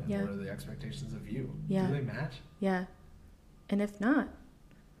job, and Yeah. what are the expectations of you? Yeah. Do they match? Yeah. And if not,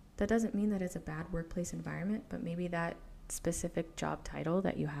 that doesn't mean that it's a bad workplace environment, but maybe that specific job title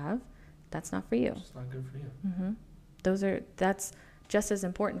that you have, that's not for you. It's just not good for you. Mm-hmm. That's just as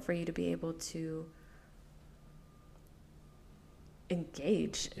important for you to be able to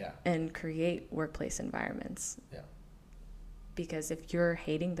engage Yeah. and create workplace environments. Yeah. Because if you're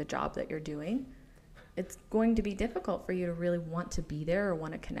hating the job that you're doing, it's going to be difficult for you to really want to be there or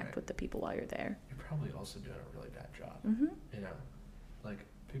want to connect Right. with the people while you're there. You're probably also doing a really bad job. Mm-hmm. You know, like,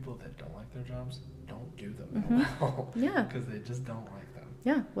 people that don't like their jobs don't do them Mhm. that well. Yeah. Because they just don't like them.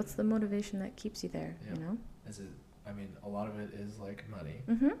 Yeah. What's the motivation that keeps you there? Yeah. You know? Is it? I mean, a lot of it is, like, money.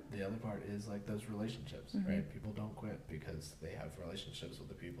 Mm-hmm. The other part is, like, those relationships, Mhm. right? People don't quit because they have relationships with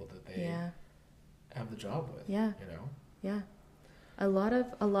the people that they Yeah. have the job with. Yeah. You know. Yeah. A lot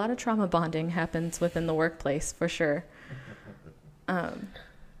of trauma bonding happens within the workplace for sure.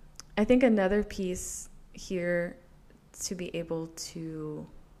 I think another piece here to be able to,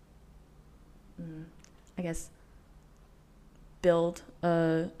 I guess, build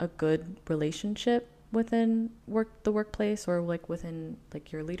a good relationship within the workplace, or, like, within,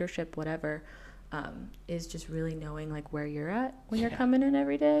 like, your leadership, whatever, is just really knowing, like, where you're at when you're Yeah. coming in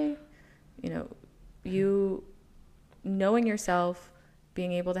every day. You know, you knowing yourself,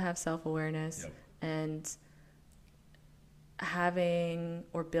 being able to have self-awareness, Yep. and having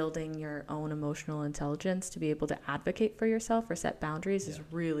or building your own emotional intelligence to be able to advocate for yourself or set boundaries is Yeah.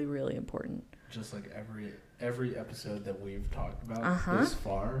 really, really important. Just like every episode that we've talked about Uh-huh. this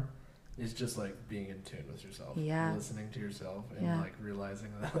far is just, like, being in tune with yourself. Yeah. Listening to yourself and, Yeah. like, realizing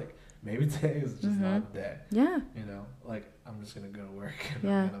that, like, maybe today is just Mhm. not the day. Yeah. You know, like, I'm just gonna go to work and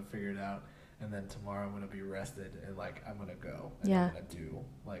Yeah. I'm gonna figure it out, and then tomorrow I'm gonna be rested and, like, I'm gonna go and Yeah. I'm gonna do,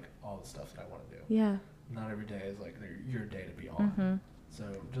 like, all the stuff that I want to do. Yeah. Not every day is, like, your day to be on. Mm-hmm.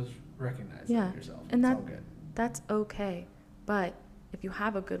 So just recognize Yeah. that yourself. And it's all good. That's okay. But if you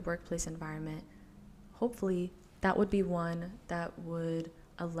have a good workplace environment, hopefully that would be one that would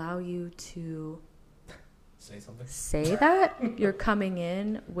allow you to Say something. say that you're coming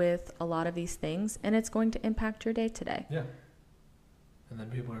in with a lot of these things, and it's going to impact your day today. Yeah. And then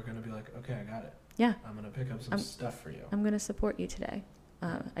people are gonna be like, okay, I got it. Yeah. I'm gonna pick up some stuff for you. I'm going to support you today.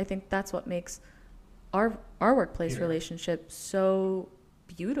 I think that's what makes our workplace Here. relationship so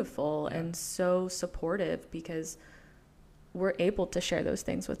beautiful Yeah. and so supportive, because we're able to share those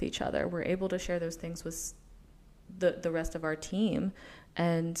things with each other. We're able to share those things with the rest of our team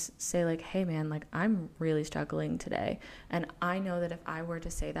and say, like, hey man, like, I'm really struggling today. And I know that if I were to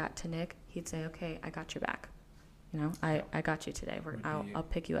say that to Nick, he'd say, okay, I got your back. You know, I got you today. I'll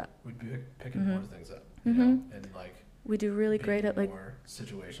pick you up. We'd be picking Mhm. more things up, you Mhm. know, and, like, We do really being great at, like, more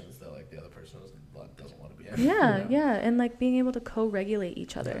situations that, like, the other person doesn't want to be in. yeah, you know? yeah, and, like, being able to co-regulate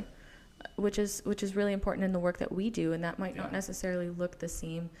each other, which is really important in the work that we do, and that might not Yeah. necessarily look the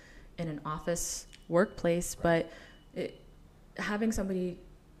same in an office workplace, Right. but having somebody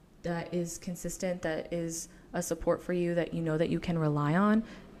that is consistent, that is a support for you, that you know that you can rely on,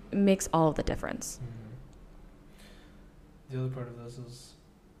 makes all of the difference. The other part of this is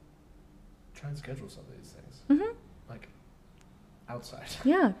try and schedule some of these things. Like outside.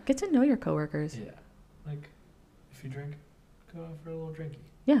 Yeah, get to know your coworkers. Yeah. Like if you drink, go out for a little drinky.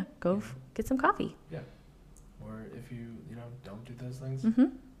 Yeah, go get some coffee. Yeah. Or if you don't do those things,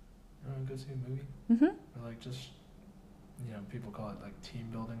 go see a movie. Or like just, people call it like team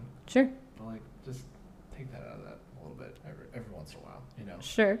building. Sure. But like just take that out of that a little bit every once in a while,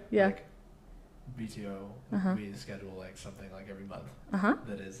 Sure, yeah. Like BTO, we schedule like something like every month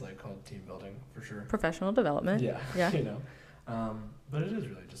that is like called team building for sure. Professional development. Yeah. Yeah. But it is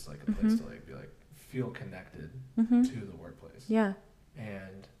really just like a place to like be like feel connected to the workplace. Yeah.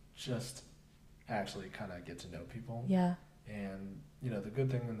 And just actually kind of get to know people. Yeah. And the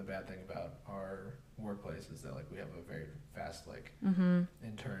good thing and the bad thing about our workplace is that like we have a very fast like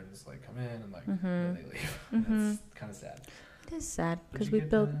interns like come in and like then they leave. And that's kind of sad. It is sad But because you we get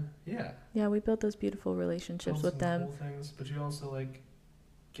build we build those beautiful relationships build with some them. cool things, but you also like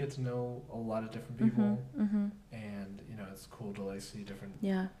get to know a lot of different people, and it's cool to like see different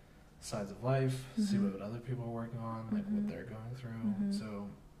sides of life, see what other people are working on, like what they're going through. So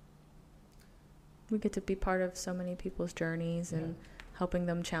we get to be part of so many people's journeys and helping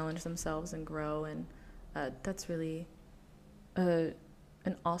them challenge themselves and grow, and that's really an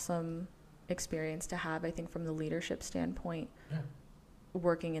awesome experience to have. I think from the leadership standpoint,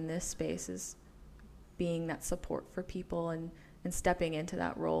 working in this space is being that support for people and stepping into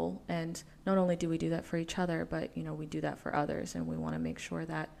that role. And not only do we do that for each other, but we do that for others, and we want to make sure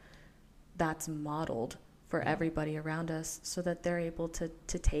that that's modeled for everybody around us, so that they're able to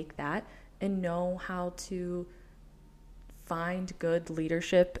take that and know how to find good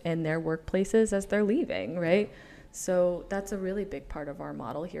leadership in their workplaces as they're leaving, right? So that's a really big part of our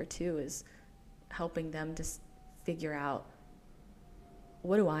model here too, is helping them to figure out,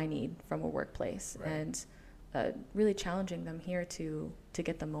 what do I need from a workplace? Right. And really challenging them here to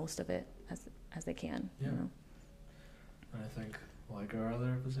get the most of it as they can. And I think like our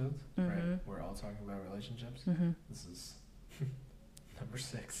other episodes, right, we're all talking about relationships. This is number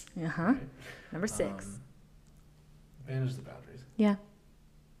 6. Right? Number 6. Manage the boundaries. Yeah.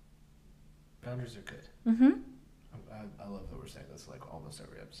 Boundaries are good. I love that we're saying this like almost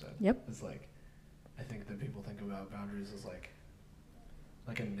every episode. Yep. It's like, I think that people think about boundaries as like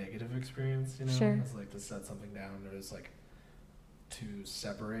a negative experience, Sure. It's like to set something down, or it's like to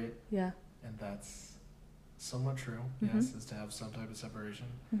separate. Yeah. And that's somewhat true, yes, is to have some type of separation.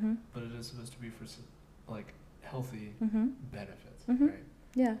 But it is supposed to be for like healthy benefits, right?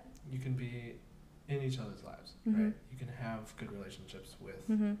 Yeah. You can be in each other's lives, right? You can have good relationships with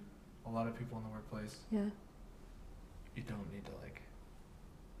a lot of people in the workplace. Yeah. You don't need to like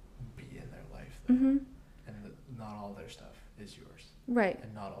be in their life though. And not all their stuff is yours. Right.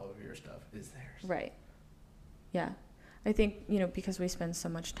 And not all of your stuff is theirs. Right. Yeah. I think, because we spend so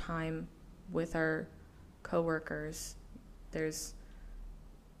much time with our coworkers, there's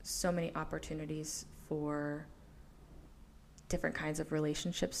so many opportunities for different kinds of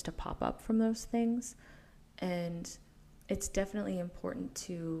relationships to pop up from those things. And it's definitely important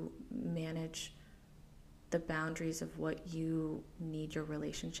to manage the boundaries of what you need your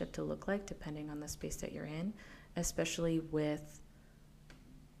relationship to look like, depending on the space that you're in, especially with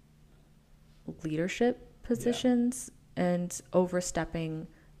leadership positions and overstepping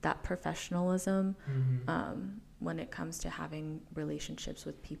that professionalism when it comes to having relationships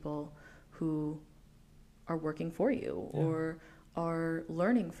with people who are working for you or are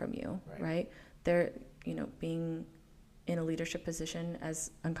learning from you, right? They're, being in a leadership position,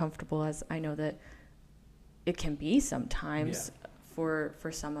 as uncomfortable as I know that it can be sometimes for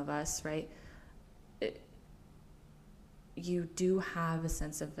some of us, right? You do have a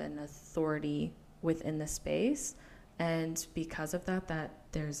sense of an authority within the space, and because of that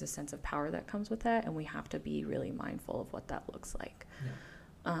there's a sense of power that comes with that, and we have to be really mindful of what that looks like.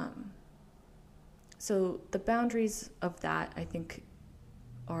 So the boundaries of that, I think,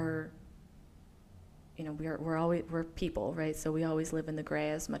 are, we're people, right? So we always live in the gray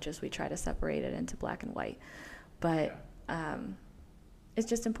as much as we try to separate it into black and white. But it's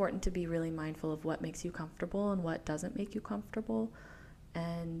just important to be really mindful of what makes you comfortable and what doesn't make you comfortable,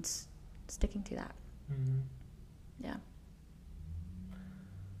 and sticking to that. Yeah.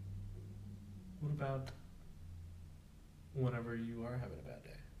 What about whenever you are having a bad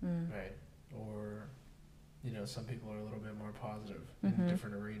day, right? Or, some people are a little bit more positive in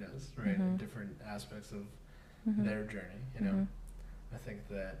different arenas, right? In different aspects of their journey, I think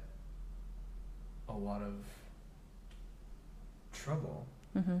that a lot of trouble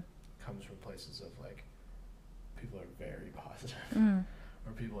Mm-hmm. comes from places of like people are very positive Mm.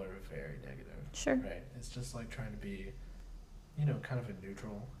 or people are very negative. Sure. Right? It's just like trying to be, kind of a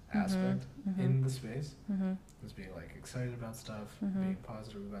neutral Mhm, aspect mhm. in the space. Mm-hmm. Is being like excited about stuff, Mhm. being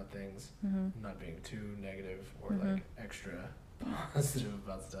positive about things, Mm-hmm. not being too negative or Mhm. like extra positive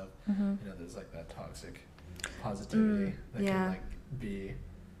about stuff. Mm-hmm. There's like that toxic positivity that yeah. can like be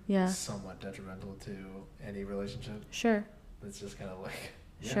Yeah. somewhat detrimental to any relationship. Sure. It's just kind of like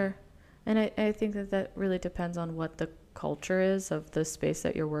Sure. And I think that really depends on what the culture is of the space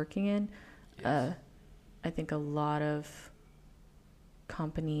that you're working in. Yes. I think a lot of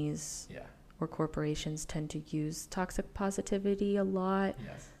companies Yeah. or corporations tend to use toxic positivity a lot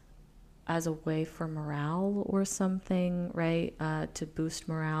Yes. as a way for morale or something, right? To boost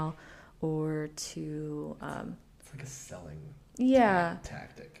morale or to It's like a selling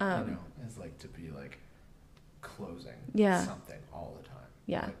tactic, is like to be like closing something all the time.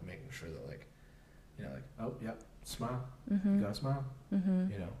 Yeah. Like making sure that like, like, oh, yep, smile. Mm-hmm. You gotta smile.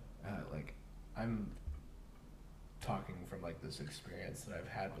 Mm-hmm. Like I'm talking from like this experience that I've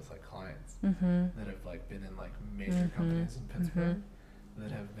had with like clients Mm-hmm. that have like been in like major companies in Pittsburgh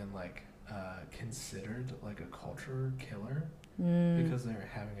that have been like considered like a culture killer because they're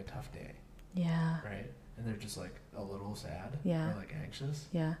having a tough day, Yeah. right? And they're just like a little sad Yeah. or like anxious,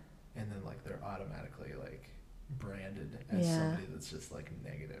 Yeah. and then like they're automatically like branded as Yeah. somebody that's just like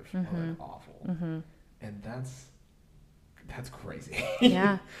negative or like awful, Mm-hmm. and that's crazy.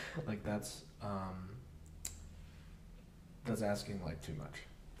 Yeah. Like that's asking like too much.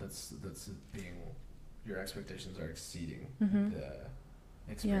 That's being, your expectations are exceeding Mhm. the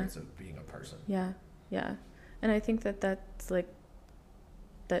experience of being a person. Yeah. Yeah. And I think that's like,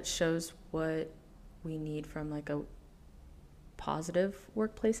 that shows what we need from like a positive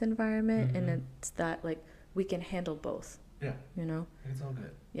workplace environment. And it's that like we can handle both, Yeah, you know? it's all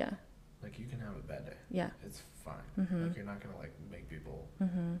good. Yeah. Like you can have a bad day. Yeah. It's fine. Mhm. Like you're not gonna like make people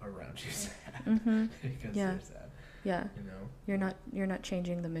Mm-hmm. around you sad Mm-hmm. because Yeah. they're sad. Yeah. You're not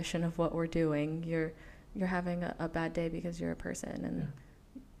changing the mission of what we're doing. You're having a bad day because you're a person, and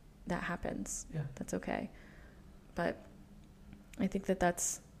that happens. Yeah. That's okay. But I think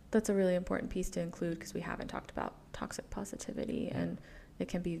that's a really important piece to include, because we haven't talked about toxic positivity, and it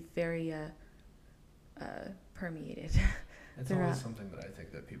can be very permeated. It's always something that I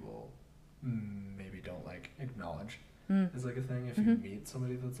think that people maybe don't like acknowledge is like a thing. If you meet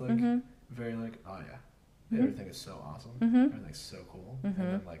somebody that's like very like, oh yeah, everything is so awesome, everything's so cool, and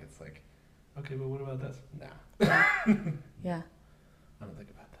then like it's like, okay, but what about this? Nah. Yeah. I don't think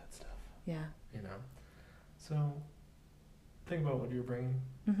about that stuff. Yeah. So think about what you're bringing.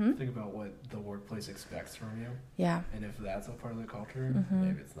 Mm-hmm. Think about what the workplace expects from you. Yeah. And if that's a part of the culture,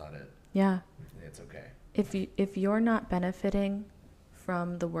 maybe it's not it. Yeah. It's okay. If you're not benefiting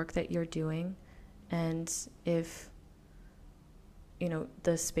from the work that you're doing, and if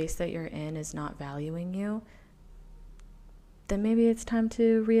the space that you're in is not valuing you, then maybe it's time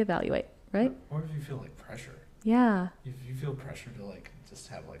to reevaluate, right? Or if you feel like pressure. Yeah. If you feel pressure to like just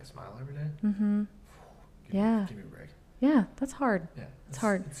have like a smile every day. Mm-hmm. Give me a break. Yeah, that's hard. Yeah. It's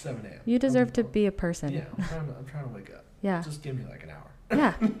hard. It's 7 a.m. You deserve to be a person. Yeah, I'm trying to wake up. Yeah. Just give me like an hour.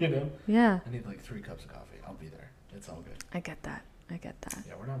 Yeah. Yeah. I need like 3 cups of coffee. I'll be there. It's all good. I get that.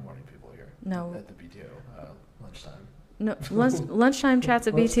 Yeah, we're not morning people here. No. At the BTO, lunchtime. No, lunchtime chats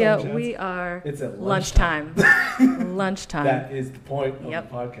at Lunchtime BTO. chats? We are It's at lunchtime. Lunchtime. That is the point of Yep.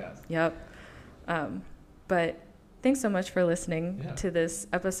 the podcast. Yep. But thanks so much for listening to this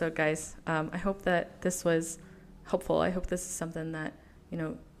episode, guys. I hope that this was helpful. I hope this is something that,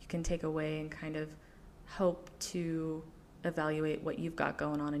 you can take away and kind of help to evaluate what you've got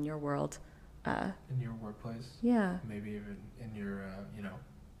going on in your world. In your workplace. Yeah. Maybe even in your,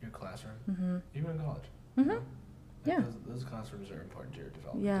 your classroom. Mm-hmm. Even in college. Mm-hmm. Yeah. Those classrooms are important to your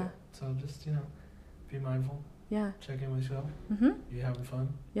development. Yeah. Too. So just, be mindful. Yeah. Check in with yourself. Mm-hmm. Are you having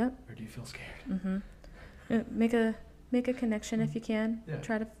fun? Yep. Or do you feel scared? Mm-hmm. Make a connection if you can. Yeah.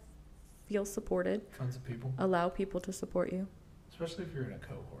 Try to feel supported. Find some people. Allow people to support you. Especially if you're in a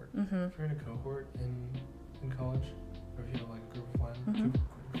cohort. Mm-hmm. If you're in a cohort in college, or if you have like a group of friends, Mm-hmm.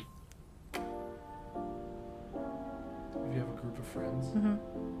 if you have a group of friends,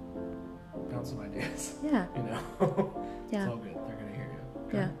 Mm-hmm. bounce some ideas. Yeah. It's all good. They're gonna hear you.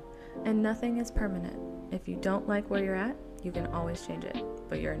 Okay? Yeah. And nothing is permanent. If you don't like where you're at, you can always change it,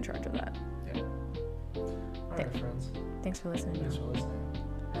 but you're in charge of that. Yeah. All right, friends. Thanks for listening. Thanks for listening.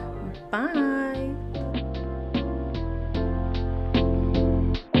 Bye.